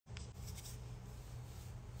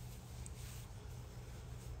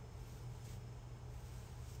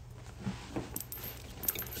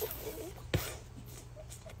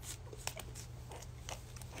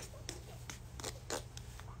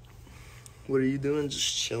What are you doing?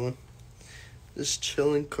 Just chilling. Just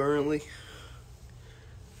chilling currently.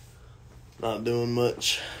 Not doing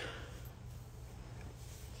much.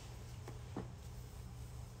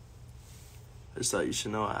 I just thought you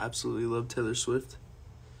should know I absolutely love Taylor Swift.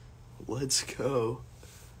 Let's go.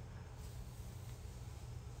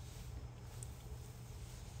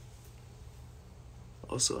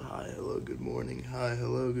 Also, hi, hello, good morning. Hi,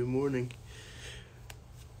 hello, good morning.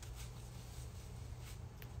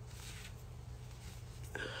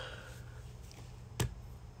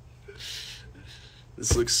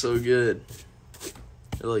 This looks so good.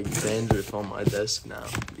 I like dandruff on my desk now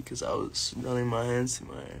because I was running my hands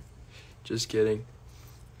through my hair. Just kidding.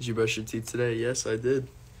 Did you brush your teeth today? Yes, I did.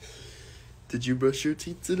 Did you brush your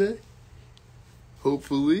teeth today?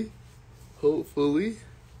 Hopefully.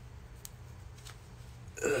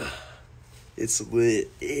 It's lit.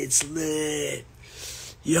 It's lit.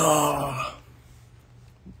 Yeah.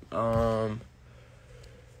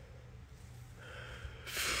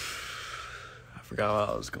 I forgot what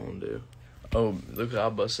I was gonna do. Oh, look, I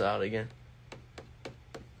busted out again.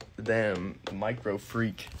 The damn micro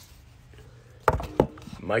freak.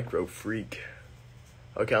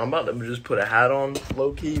 Okay, I'm about to just put a hat on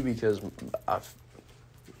low key because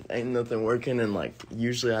ain't nothing working, and like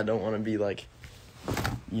usually I don't want to be like,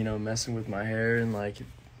 you know, messing with my hair and like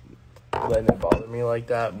letting it bother me like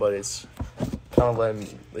that, but it's kind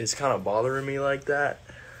of bothering me like that.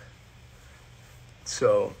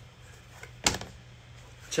 So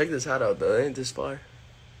check this hat out though. Ain't this fire?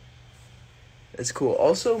 It's cool.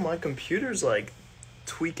 Also, my computer's like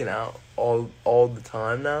tweaking out all the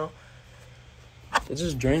time now. It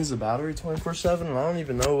just drains the battery 24/7, and I don't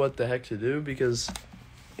even know what the heck to do because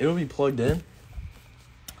it'll be plugged in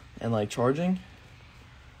and like charging,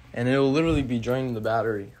 and it'll literally be draining the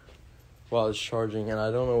battery while it's charging, and I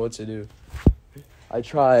don't know what to do. I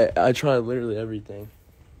try literally everything.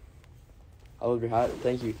 I love your hat.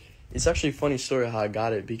 Thank you. It's actually a funny story how I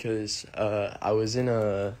got it because I was in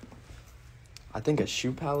a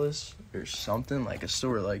Shoe Palace or something, like a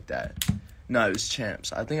store like that. No, it was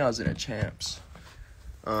Champs. I think I was in a Champs.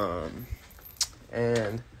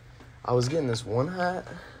 And I was getting this one hat.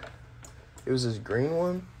 It was this green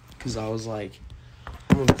one because I was like,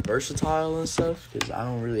 I'm versatile and stuff because I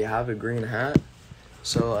don't really have a green hat.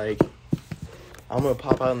 So like, I'm gonna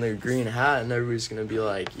pop out in the green hat and everybody's gonna be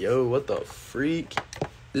like, yo, what the freak?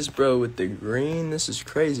 This bro with the green, this is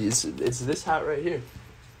crazy. It's this hat right here.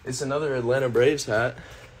 It's another Atlanta Braves hat.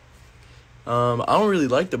 I don't really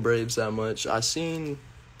like the Braves that much. I seen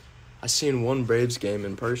one Braves game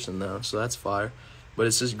in person though, so that's fire. But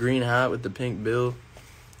it's this green hat with the pink bill.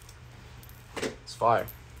 It's fire.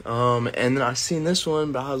 And then I seen this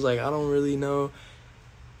one, but I was like, I don't really know.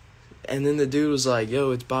 And then the dude was like,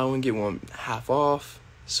 yo, it's buy one, get one half off.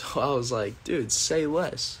 So I was like, dude, say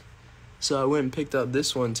less. So I went and picked up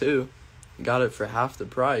this one too. Got it for half the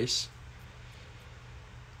price.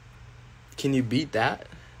 Can you beat that?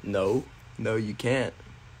 No, you can't.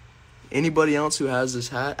 Anybody else who has this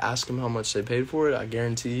hat, ask them how much they paid for it. I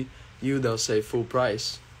guarantee you they'll say full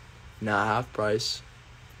price, not half price.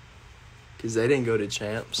 Because they didn't go to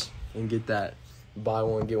Champs and get that buy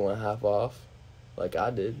one, get one half off like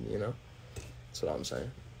I did, you know. That's what I'm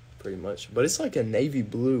saying, pretty much. But it's like a navy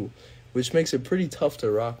blue, which makes it pretty tough to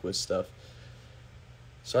rock with stuff.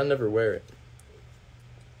 So I never wear it.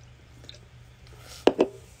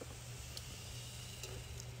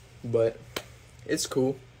 But it's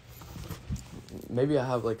cool. Maybe I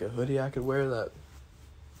have like a hoodie I could wear that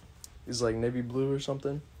is like navy blue or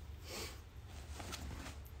something.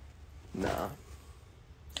 Nah.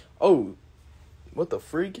 Oh, what the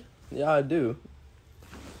freak? Yeah, I do.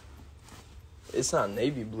 It's not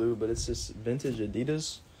navy blue, but it's this vintage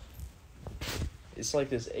Adidas. It's like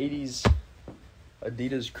this 80s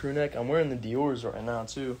Adidas crew neck. I'm wearing the Dior's right now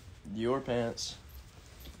too. Dior pants.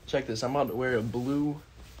 Check this. I'm about to wear a blue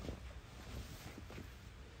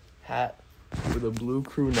hat with a blue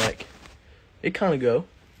crew neck. It kind of go.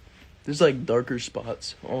 There's like darker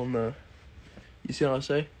spots on the, you see what I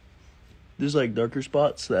say? There's like darker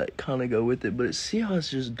spots that kind of go with it, but see how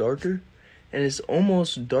it's just darker? And it's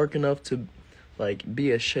almost dark enough to like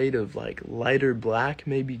be a shade of like lighter black,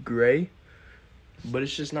 maybe gray, but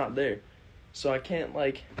it's just not there. So I can't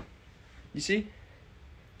like, you see?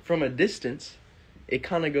 From a distance, it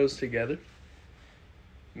kind of goes together.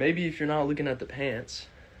 Maybe if you're not looking at the pants,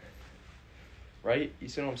 right? You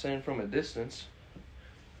see what I'm saying? From a distance.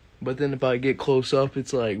 But then if I get close up,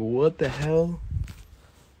 it's like, what the hell?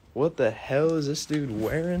 What the hell is this dude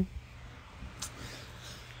wearing?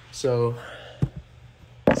 So,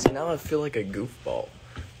 see, now I feel like a goofball.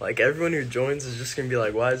 Like, everyone who joins is just gonna be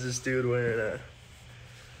like, why is this dude wearing a...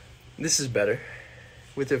 This is better.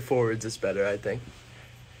 With it forwards, it's better, I think.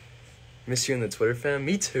 Miss you in the Twitter fam?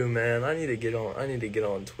 Me too, man. I need to get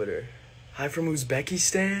on Twitter. Hi from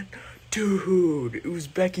Uzbekistan? Dude,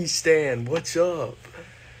 Uzbekistan, what's up?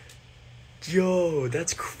 Yo,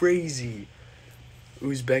 that's crazy.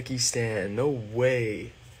 Uzbekistan, no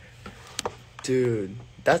way. Dude,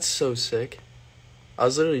 that's so sick. I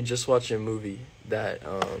was literally just watching a movie that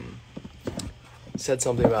said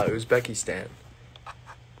something about Uzbekistan.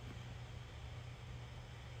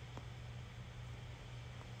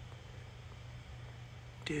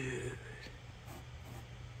 Dude.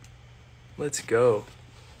 Let's go.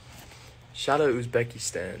 Shout out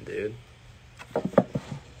Uzbekistan, dude.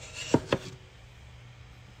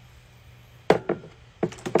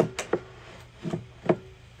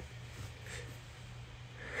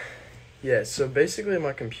 Yeah, so basically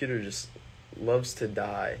my computer just loves to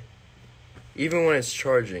die, even when it's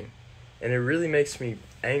charging. And it really makes me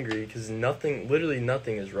angry because literally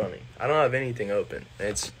nothing is running. I don't have anything open. And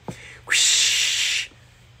it's whoosh,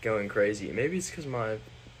 going crazy. Maybe it's because my...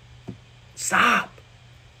 Stop!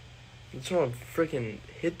 I just want to freaking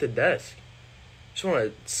hit the desk. I just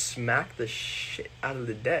want to smack the shit out of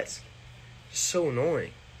the desk. It's so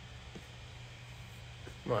annoying.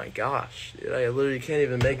 My gosh, dude, I literally can't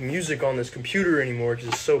even make music on this computer anymore because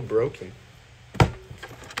it's so broken.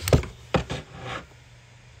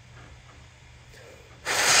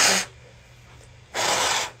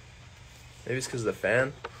 Maybe it's because of the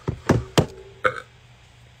fan.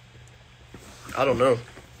 I don't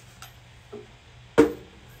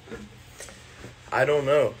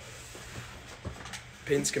know.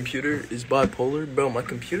 Payton's computer is bipolar. Bro, my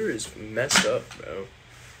computer is messed up, bro.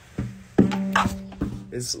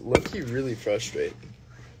 It's low-key really frustrating.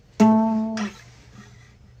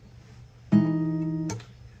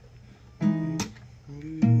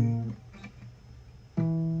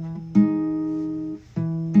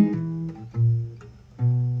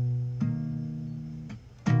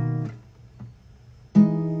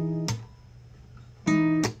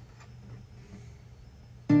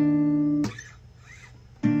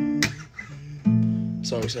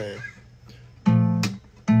 That's what I'm saying.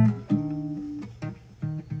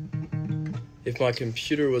 If my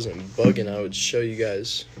computer wasn't bugging, I would show you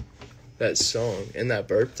guys that song and that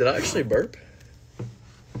burp. Did I actually burp?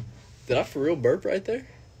 Did I for real burp right there?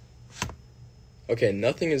 Okay,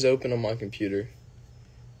 nothing is open on my computer.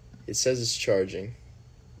 It says it's charging,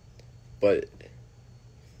 but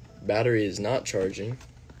battery is not charging.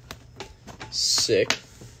 Sick.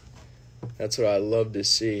 That's what I love to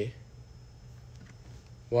see.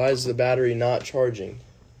 Why is the battery not charging,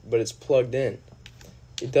 but it's plugged in?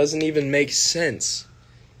 It doesn't even make sense.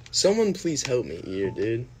 Someone please help me here,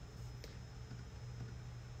 dude.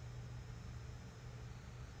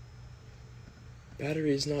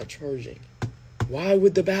 Battery is not charging. Why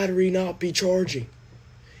would the battery not be charging?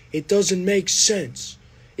 It doesn't make sense.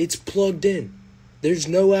 It's plugged in. There's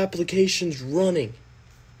no applications running.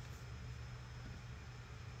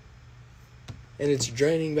 And it's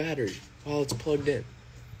draining battery while it's plugged in.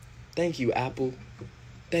 Thank you, Apple.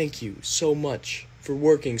 Thank you so much for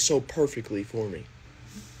working so perfectly for me.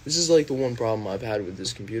 This is like the one problem I've had with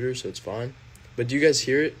this computer, so it's fine. But do you guys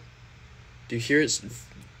hear it? Do you hear it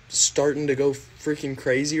starting to go freaking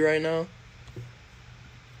crazy right now?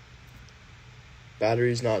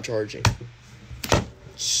 Battery's not charging.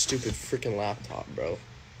 Stupid freaking laptop, bro.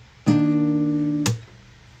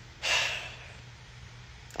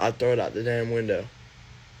 I'd throw it out the damn window.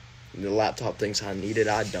 The laptop thinks I need it,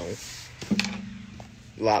 I don't.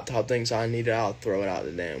 The laptop thinks I need it, I'll throw it out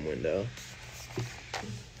the damn window.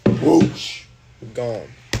 Whoosh! Gone.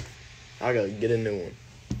 I gotta get a new one.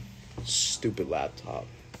 Stupid laptop.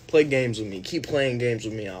 Play games with me. Keep playing games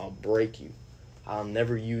with me, I'll break you. I'll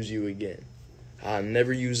never use you again. I'll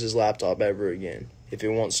never use this laptop ever again. If it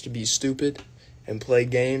wants to be stupid and play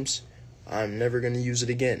games, I'm never gonna use it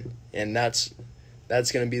again. And that's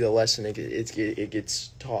gonna be the lesson it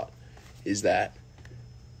gets taught. Is that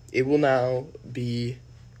it will now be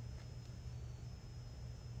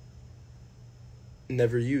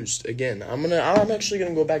never used again. I'm actually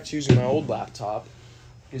gonna go back to using my old laptop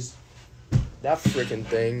because that freaking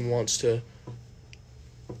thing wants to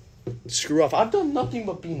screw off. I've done nothing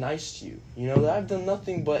but be nice to you. You know, I've done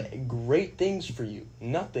nothing but great things for you.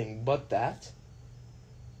 Nothing but that.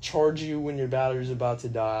 Charge you when your battery's about to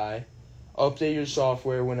die. Update your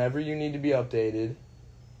software whenever you need to be updated.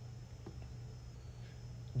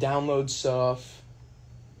 Download stuff.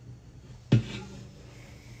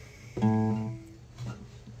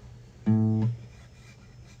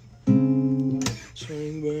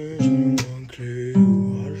 Swing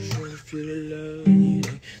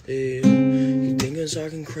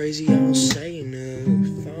talking crazy, I don't say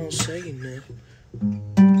enough. I don't say enough.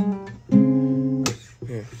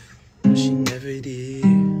 But she never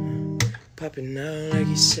did. Popping out like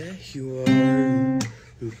you said you are.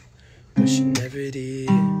 But she never did.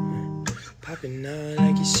 Popping out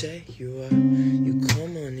like you said you are. You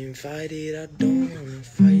come uninvited, I don't wanna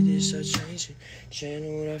fight this. I change it.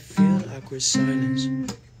 Channel, I feel awkward silence.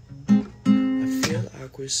 I feel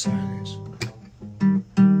awkward silence.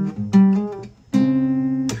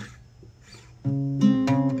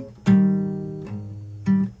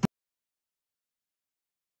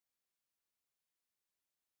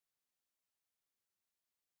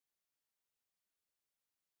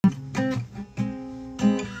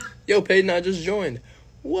 Yo, Payton, I just joined.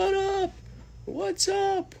 What up? What's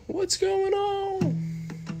up? What's going on?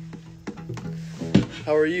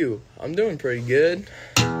 How are you? I'm doing pretty good.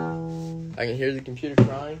 I can hear the computer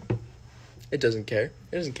crying. It doesn't care.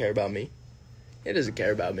 It doesn't care about me. It doesn't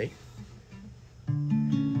care about me.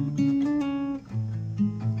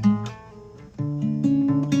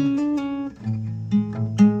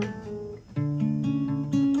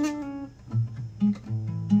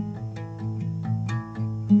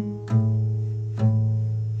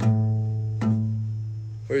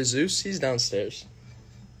 Where's Zeus? He's downstairs.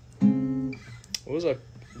 What was I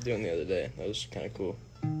doing the other day? That was kind of cool.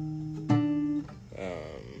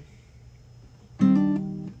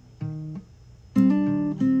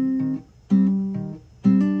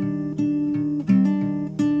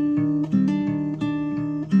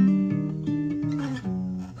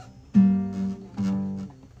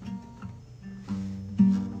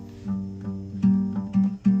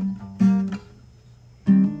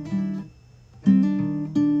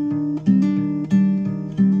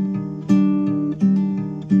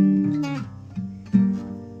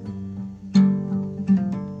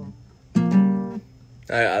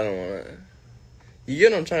 I don't want to. You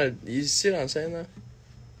get what I'm trying to. You see what I'm saying though?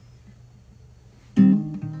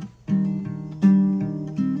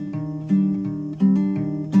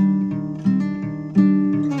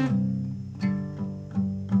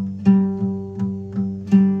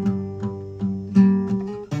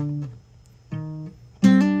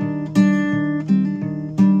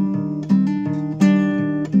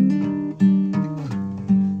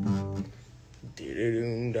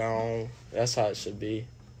 That's how it should be.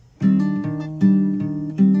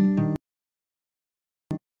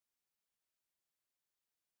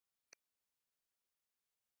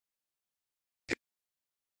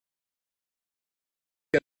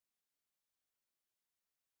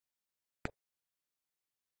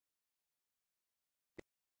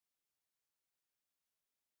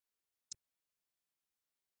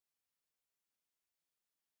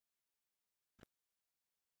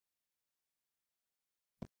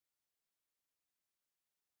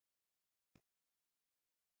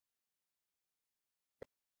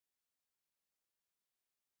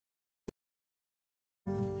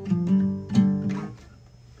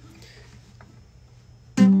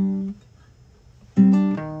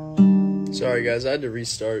 Sorry guys, I had to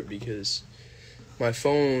restart because my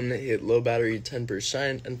phone hit low battery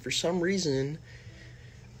 10%, and for some reason,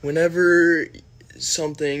 whenever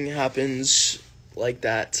something happens like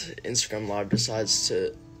that, Instagram Live decides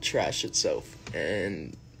to trash itself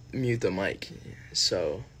and mute the mic.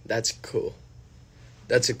 So that's cool.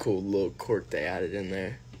 That's a cool little quirk they added in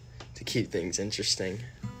there to keep things interesting.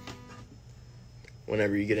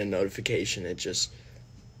 Whenever you get a notification, it just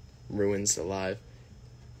ruins the live.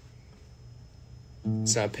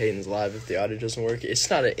 It's not Payton's Live if the audio doesn't work. It's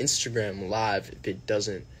not an Instagram Live if it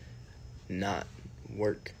doesn't not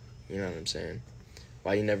work. You know what I'm saying?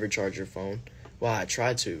 Why you never charge your phone? Well, I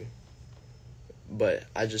try to, but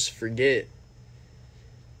I just forget.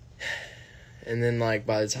 And then, like,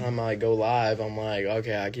 by the time I go live, I'm like,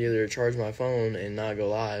 okay, I can either charge my phone and not go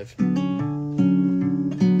live.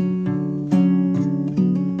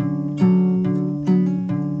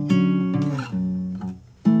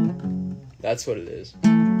 That's what it is. I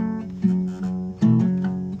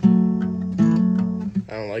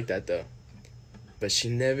don't like that, though. But she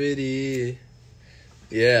never did.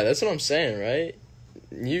 Yeah, that's what I'm saying, right?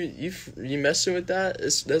 You messing with that?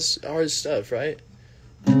 That's hard stuff, right?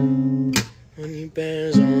 When you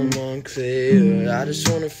bands on Montclair, I just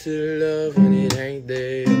wanna feel love when it ain't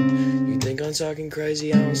there. You think I'm talking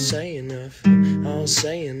crazy? I don't say enough. I don't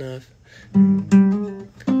say enough.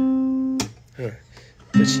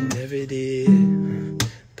 But you never did.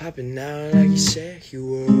 Popping out like you said you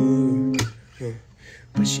were.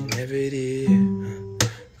 But you never did.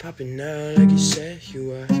 Popping out like you said you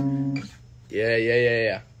were.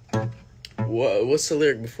 Yeah. What's the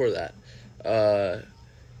lyric before that?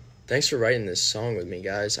 Thanks for writing this song with me,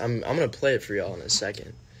 guys. I'm gonna play it for y'all in a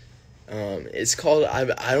second. It's called, I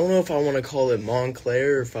don't know if I want to call it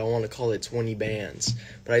Montclair or if I want to call it 20 Bands.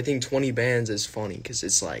 But I think 20 Bands is funny because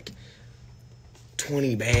it's like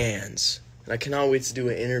 20 bands. And I cannot wait to do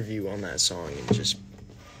an interview on that song and just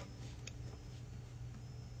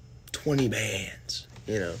 20 bands,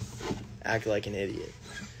 you know, act like an idiot.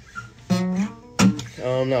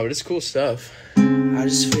 No, but it's cool stuff. I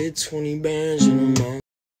just fit 20 bands in a month.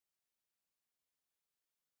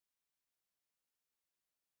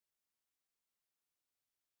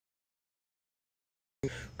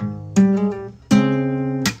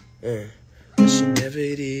 But she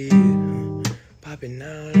never did. Popping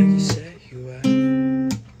out like you said you were.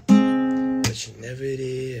 But she never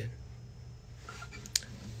did.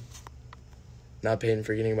 Not Payton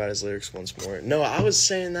forgetting about his lyrics once more. No, I was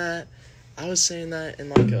saying that in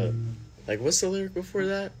like what's the lyric before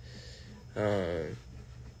that?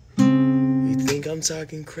 You think I'm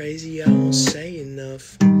talking crazy? I don't say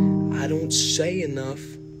enough. I don't say enough.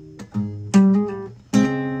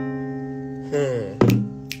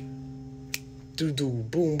 Do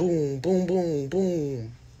boom boom boom boom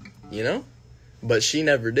boom. You know? But she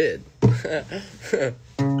never did.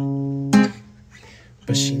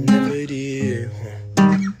 But she never did.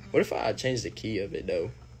 What if I changed the key of it though?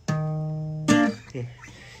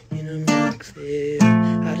 You know I'm clear.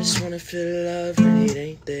 I just wanna feel love when it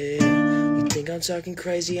ain't there. You think I'm talking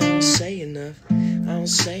crazy? I don't say enough. I don't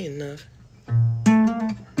say enough.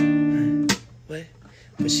 What?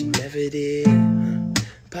 But she never did.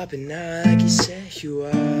 Popping out like you said you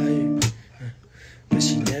are. But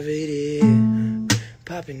she never did.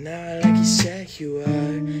 Popping out like you said you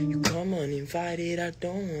are. You come uninvited, I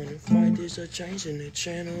don't wanna fight. There's a change in the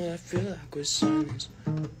channel, I feel like we're silence.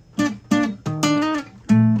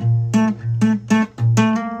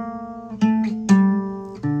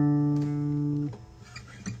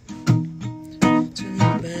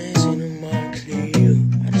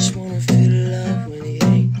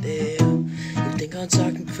 I'm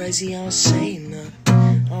talking crazy, I don't say enough.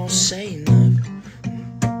 I don't say enough.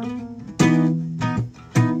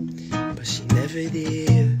 But she never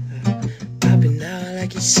did. Popping out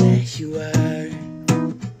like you said you were.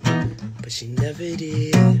 But she never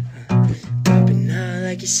did. Popping out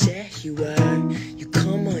like you said you were. You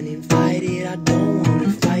come uninvited, I don't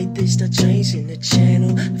wanna fight this. The change in the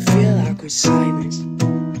channel, I feel like we're silence.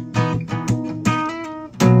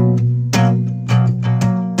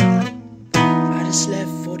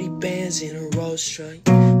 Bands in a Rolls truck.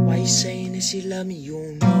 Why you saying this? You love me, you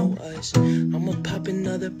don't know us. I'ma pop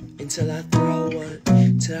another until I throw one,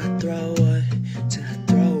 till I throw one, till I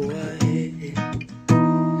throw one.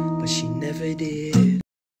 But she never did.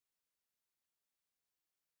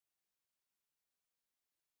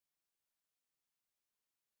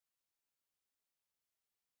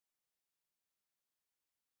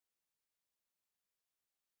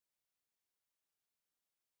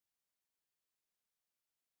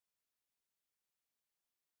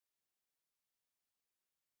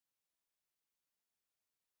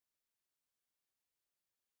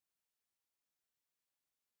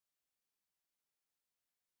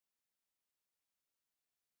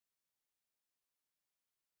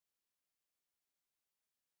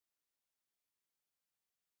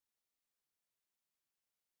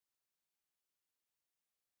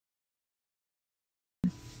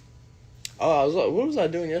 Oh, I was like, what was I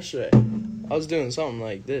doing yesterday? I was doing something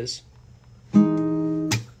like this.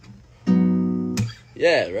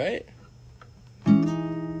 Yeah, right?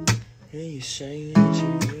 And you saying that you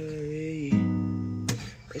worry,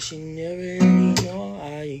 but she never really know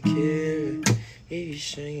I care. If you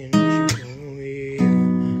saying that you worry,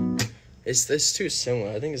 it's too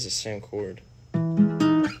similar. I think it's the same chord.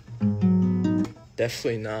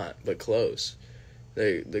 Definitely not, but close.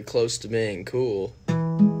 They're close to being cool.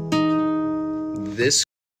 This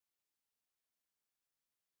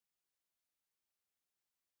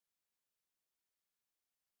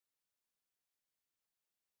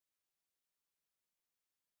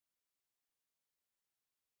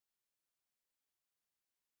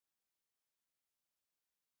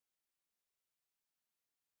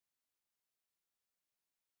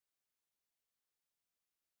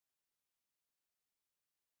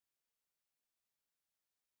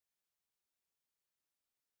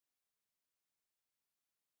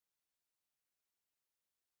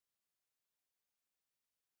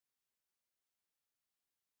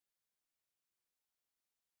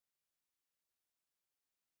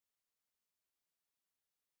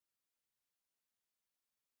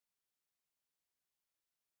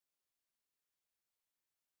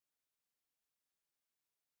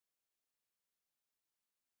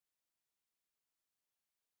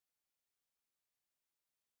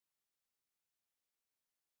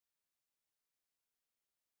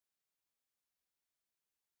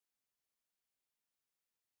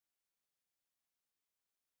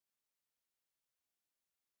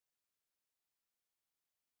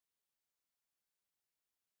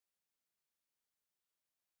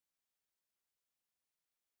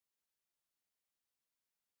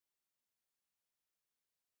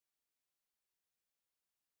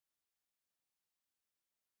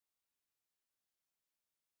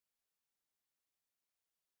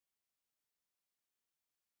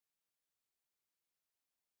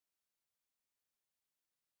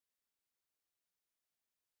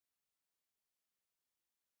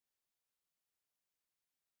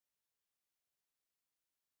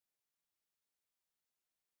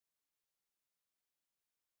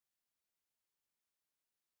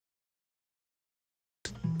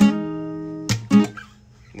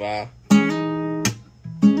Wow.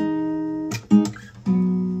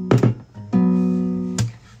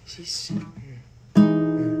 She's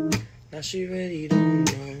now she really don't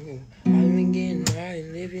know. I've been getting high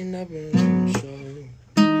and living up alone, so.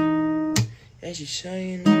 And she's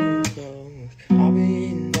saying no clothes. I've been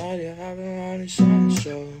eating all the I've been on the sun,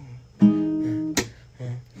 so.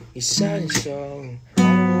 He's sad so. I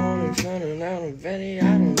don't wanna turn around and Benny,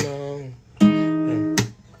 I don't know. And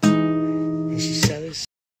she said it's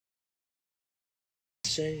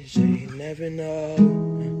say you never know.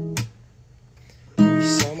 You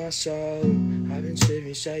saw my soul. I've been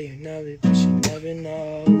sleeping, say you know it, but you never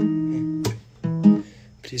know.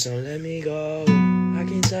 Please don't let me go. I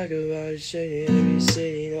can talk about it, shit in every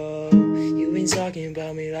city, though. You been talking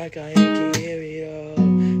about me like I ain't can hear it,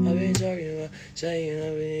 though. I've been talking about saying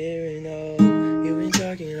I've been hearing, though. You been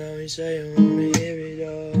talking about me saying I wanna hear it,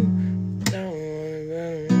 though. I don't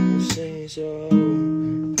wanna sing so.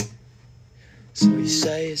 So you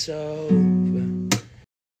say it's over.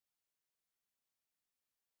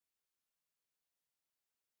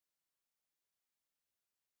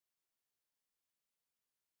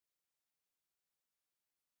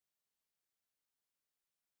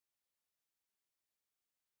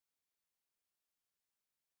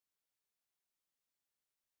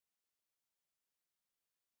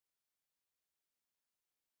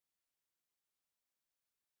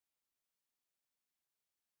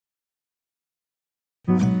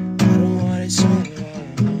 I don't want it so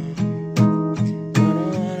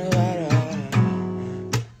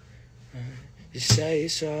just say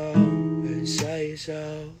so, say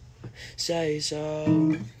so, say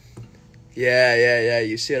so. Yeah.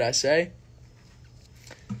 You see what I say?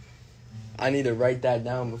 I need to write that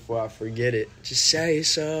down before I forget it. Just say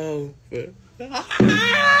so.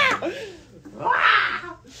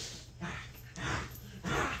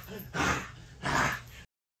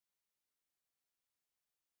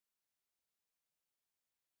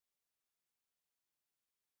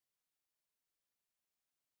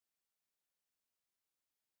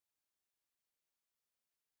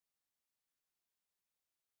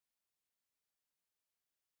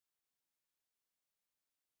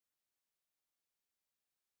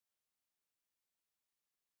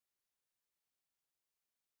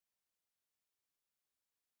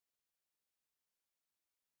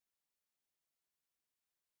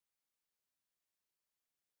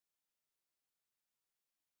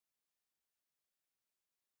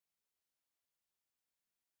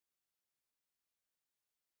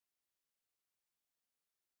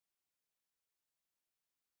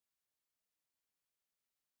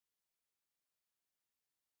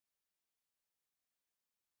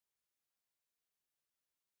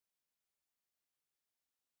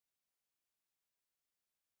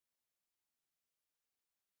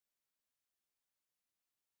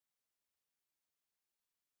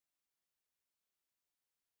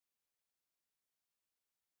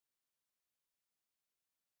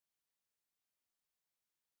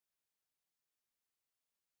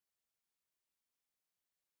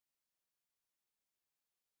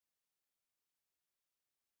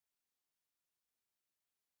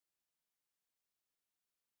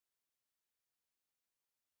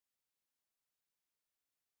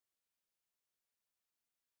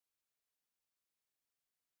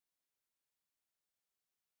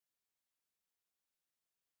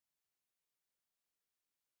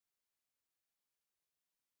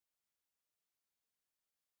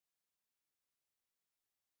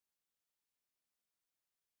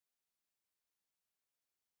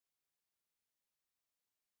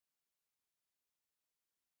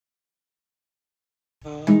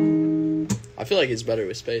 I feel like it's better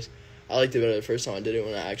with space. I liked it better the first time I did it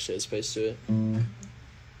when I actually had space to it.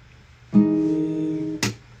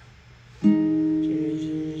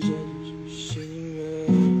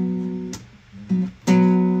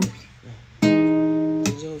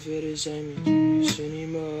 Things don't feel the same as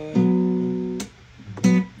anymore.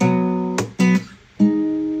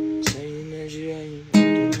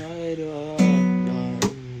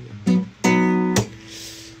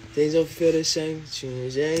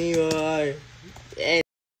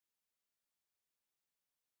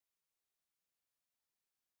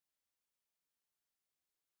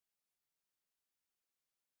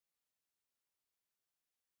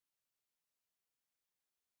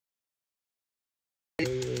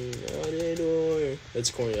 That's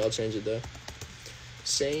corny. I'll change it though.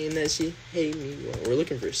 Saying that she hate me. We're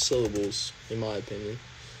looking for syllables, in my opinion.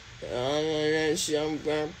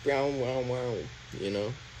 You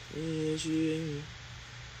know.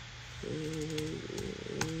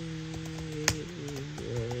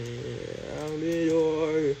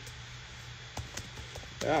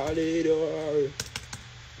 out the door.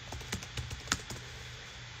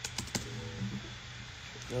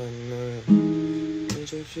 No,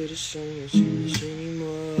 don't feel the same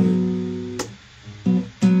anymore.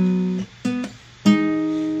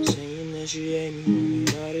 Saying that you hate me when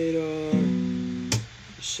you're not at all.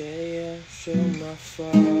 You say I'm sure my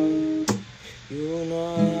fault. You will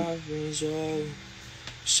not have me so.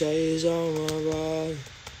 Say it's all my fault.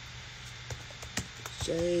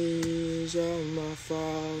 Say it's all my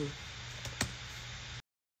fault.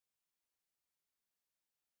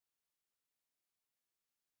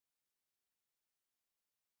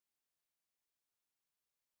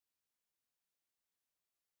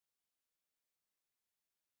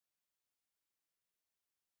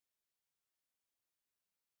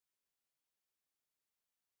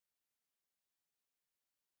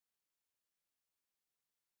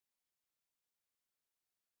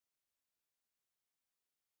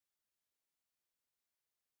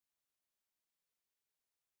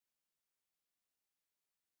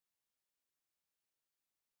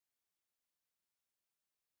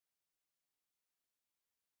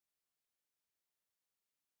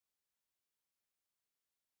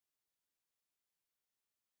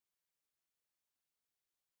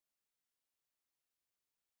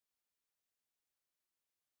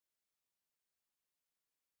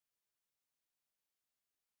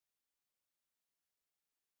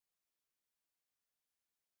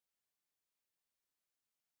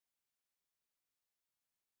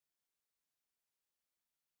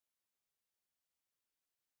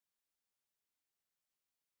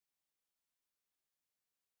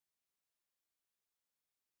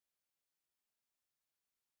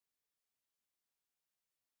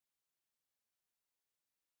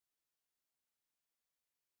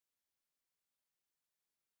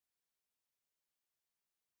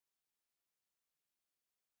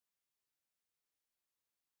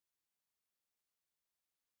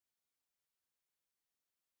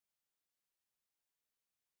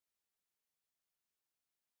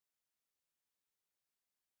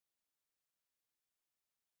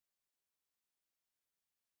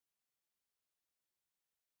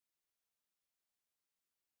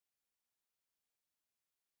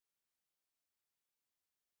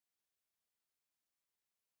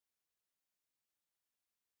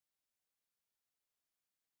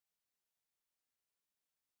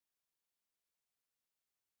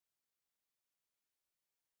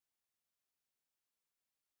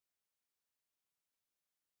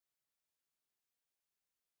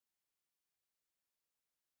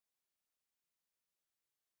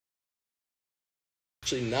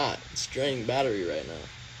 Actually not. It's draining battery right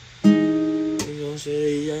now. You don't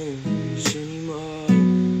say you ain't anymore.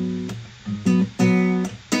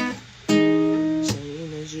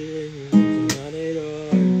 Saying that you ain't not at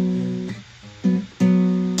all.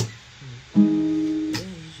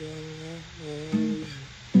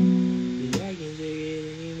 I can't take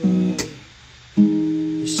it anymore.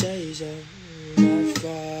 You say so, not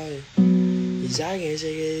fine. Cause I can't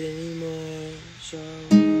take it anymore. So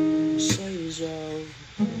say so.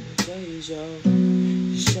 Say so,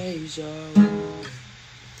 say so.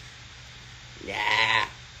 Yeah.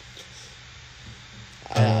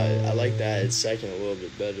 I like that second a little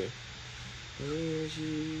bit better.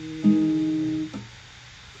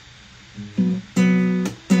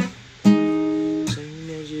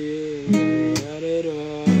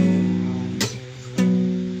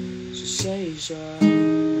 So say so.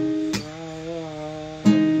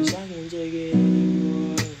 Cause I can't take it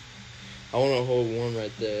anymore. I want to hold one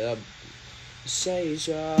right there. Say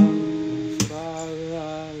so.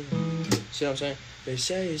 See what I'm saying? They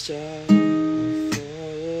say so. Cause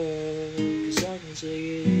I can't take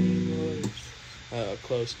it anymore.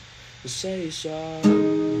 Close. They say so.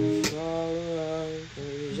 Cause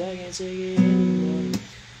I can't take it anymore.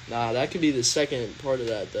 Nah, that could be the second part of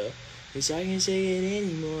that though. Cause I can't take it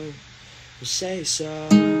anymore. They say so.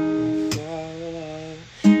 Cause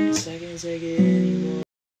I can't take it anymore.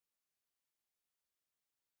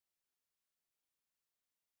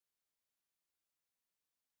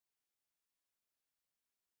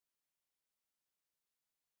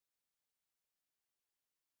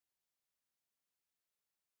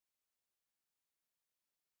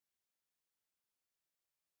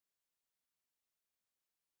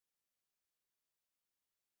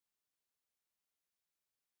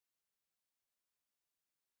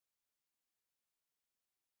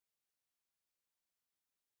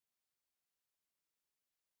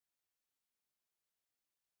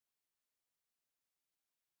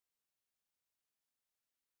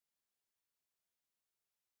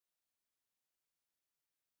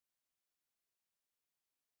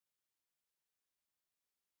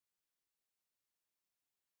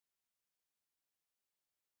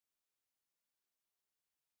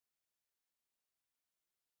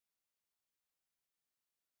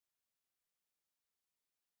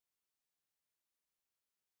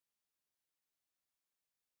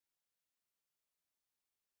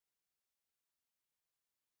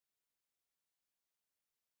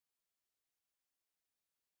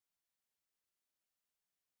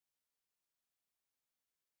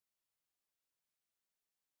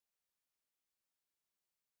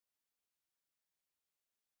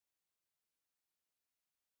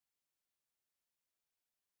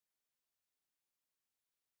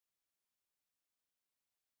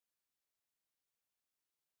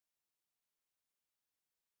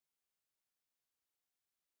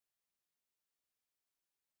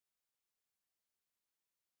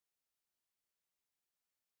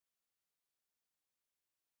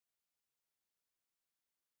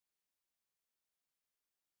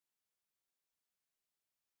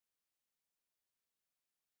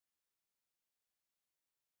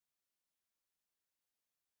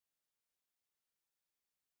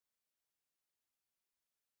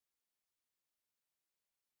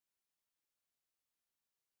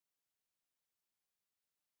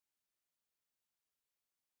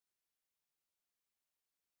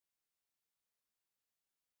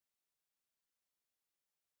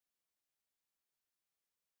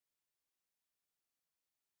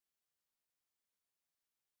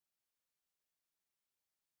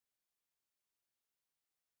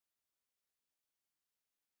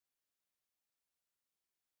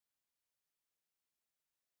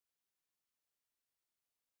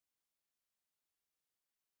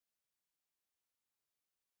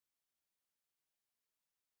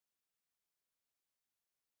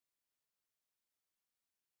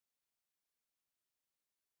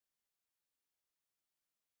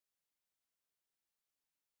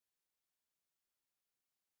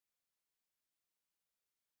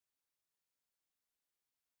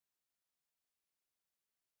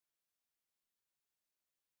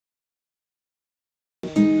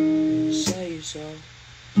 so,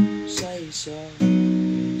 say so,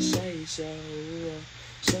 say so,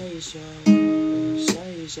 say so,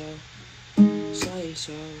 say so, say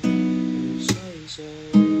so, say so.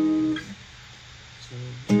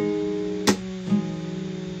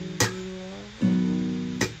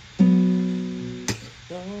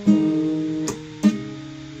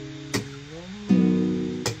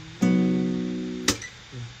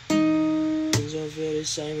 Things don't feel the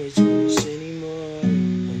same between us anymore.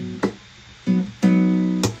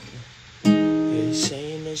 You're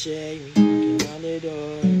saying that you hate me, knocking on the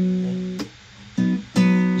door.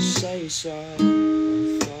 You say so,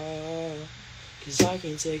 cause I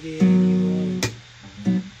can't take it anymore.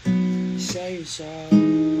 You say so,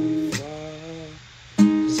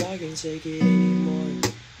 cause I can't take it anymore.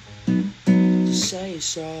 Just say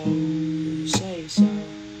so, say so,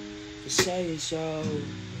 say so,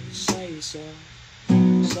 say so,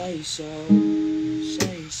 say so,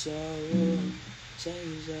 say so, say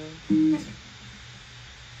so,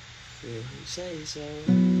 say so.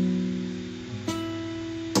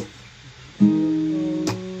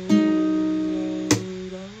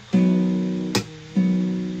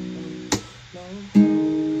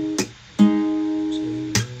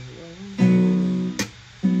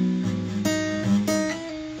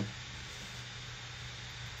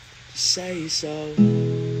 Say so.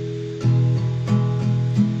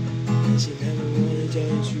 Cause you never wanna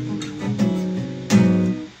judge you.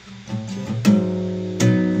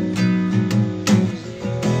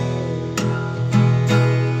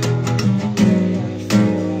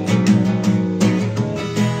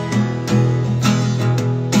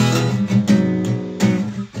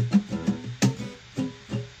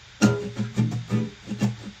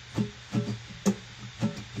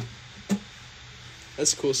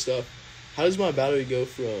 That's cool stuff. How does my battery go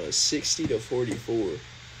from 60 to 44?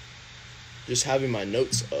 Just having my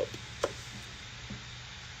notes up.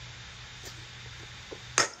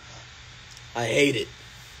 I hate it.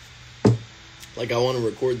 Like, I want to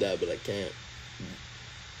record that, but I can't.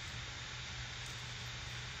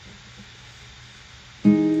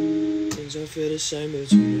 Things don't feel the same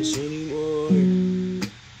between us anymore.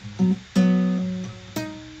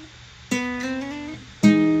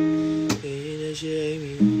 You hate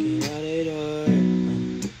me walking out the door.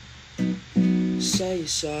 Say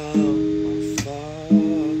so, my fault,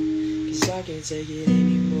 cause I can't take it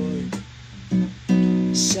anymore.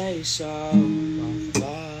 Say so, my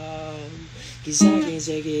fault, cause I can't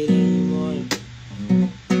take it anymore.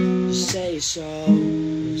 Say so,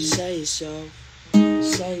 say so,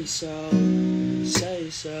 say so, say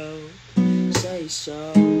so, say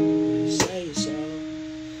so, say so,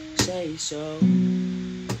 say so.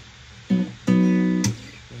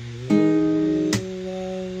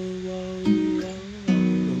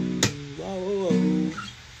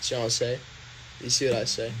 See what I say? You see what I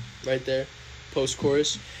say? Right there.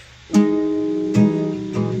 Post-chorus.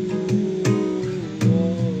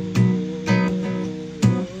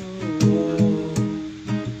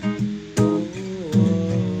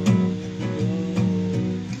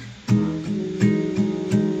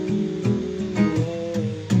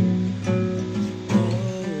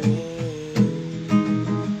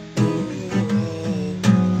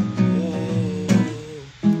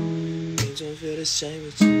 Don't feel the same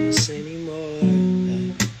between us anymore.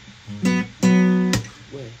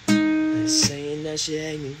 Wait, saying that she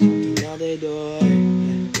hate me, walking out the door.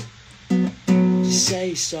 Just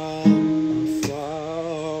say so, my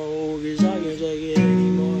fault, cause I can't take it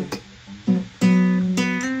anymore.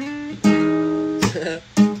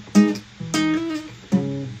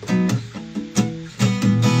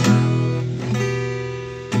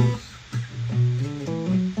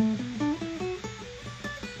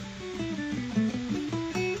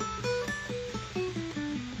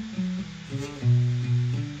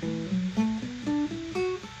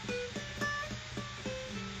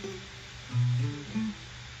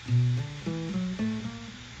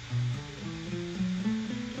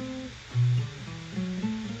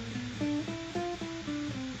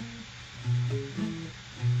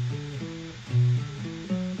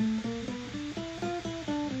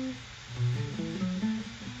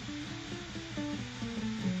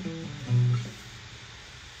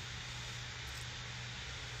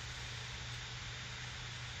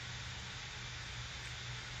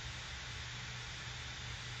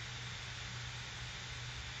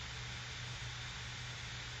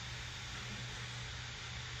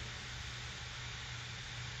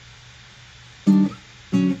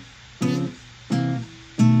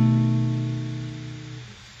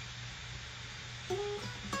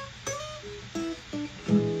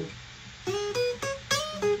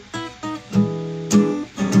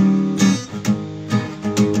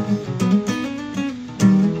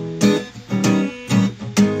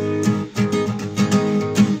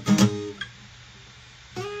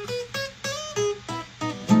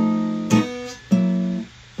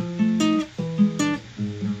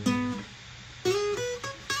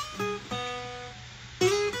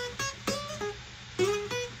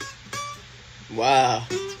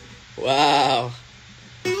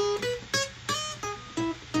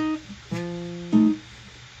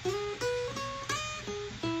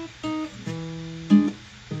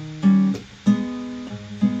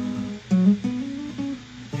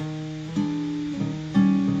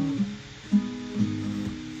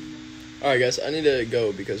 All right, guys, I need to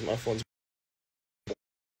go because my phone's